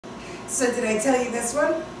So did I tell you this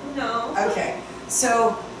one? No. Okay.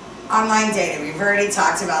 So online dating, we've already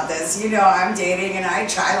talked about this. You know I'm dating and I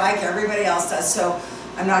try like everybody else does. So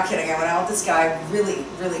I'm not kidding. I went out with this guy, really,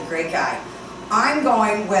 really great guy. I'm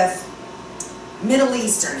going with Middle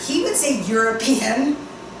Eastern. He would say European.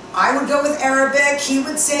 I would go with Arabic. He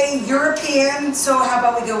would say European. So how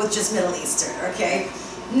about we go with just Middle Eastern, okay?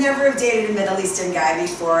 Never have dated a Middle Eastern guy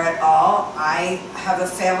before at all. I have a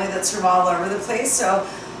family that's from all over the place, so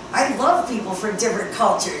I love people from different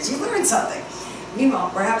cultures. You learn something.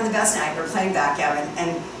 Meanwhile, we're having the best night. We're playing backgammon,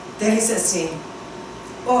 and then he says to me,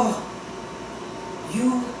 "Oh,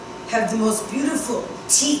 you have the most beautiful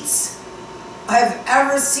teats I've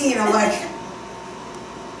ever seen." I'm like,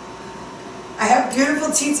 "I have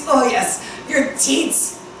beautiful teats?" "Oh yes, your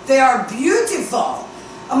teats, they are beautiful."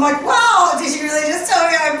 I'm like, "Wow, did you really just tell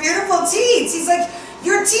me I have beautiful teats?" He's like,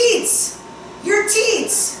 "Your teats, your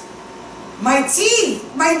teats." My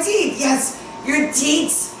teeth, yes, your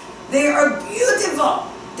teats, they are beautiful.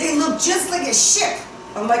 They look just like a ship.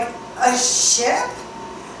 I'm like, "A ship?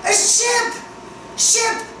 A ship?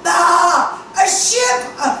 Ship? Ah, a ship?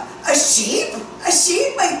 A sheep? A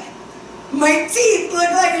sheep? My teeth look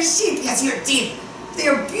like a sheep." "Yes, your teeth, they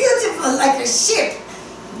are beautiful like a ship."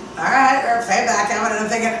 All right, we're playing backgammon, and I'm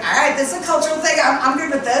thinking, all right, this is a cultural thing. I'm good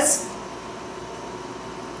with this.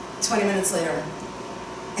 20 minutes later,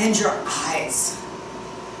 and your eyes,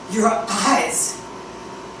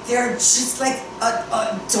 they're just like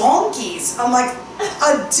a donkey's. I'm like,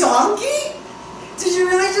 "A donkey? Did you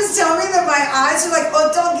really just tell me that my eyes are like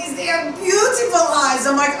a donkey's? They have beautiful eyes."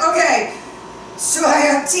 I'm like, okay, so I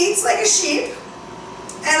have teeth like a sheep,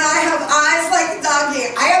 and I have eyes like a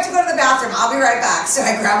donkey. I have to go to the bathroom. I'll be right back. So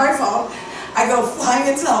I grab my phone. I go flying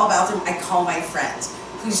into the hall bathroom. I call my friend,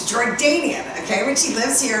 who's Jordanian, okay, when she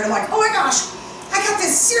lives here. And I'm like, "Oh my gosh, I got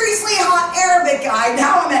this seriously hot Arabic guy."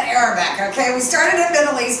 Now I'm at Arabic, okay? We started at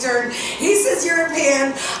Middle Eastern. He says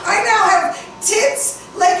European. I now have tits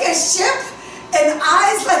like a ship and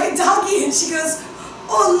eyes like a donkey. And she goes,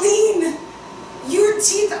 "Oh, Lean, your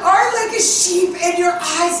teeth are like a sheep and your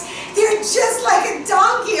eyes, they're just like a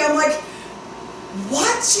donkey." I'm like,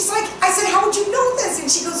 "What?" She's like, I said, "How would you know this?"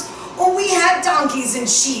 And she goes, "Oh, we had donkeys and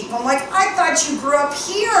sheep." I'm like, "I thought you grew up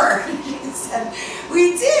here." She said,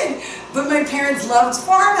 "We did, but my parents loved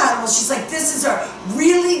farm animals." She's like, "This is a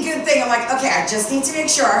really good thing." I'm like, "Okay, I just need to make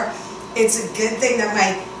sure it's a good thing that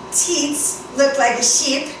my teeth look like a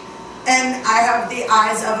sheep and I have the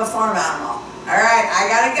eyes of a farm animal. All right, I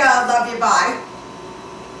gotta go. Love you, bye."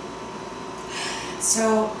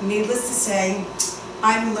 So, needless to say,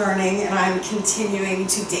 I'm learning and I'm continuing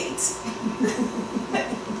to date.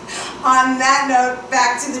 On that note,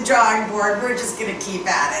 back to the drawing board. We're just gonna keep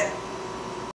at it.